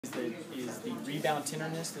is the rebound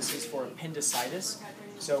tenderness. This is for appendicitis.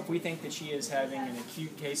 So if we think that she is having an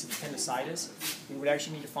acute case of appendicitis, we would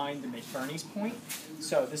actually need to find the McBurney's point.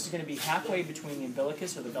 So this is going to be halfway between the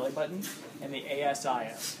umbilicus, or the belly button, and the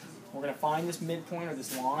ASIS. We're going to find this midpoint, or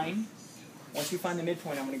this line. Once we find the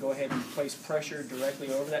midpoint, I'm going to go ahead and place pressure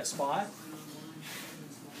directly over that spot,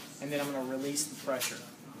 and then I'm going to release the pressure.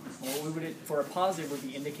 What we would, for a positive, would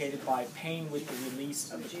be indicated by pain with the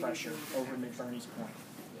release of the pressure over McBurney's point.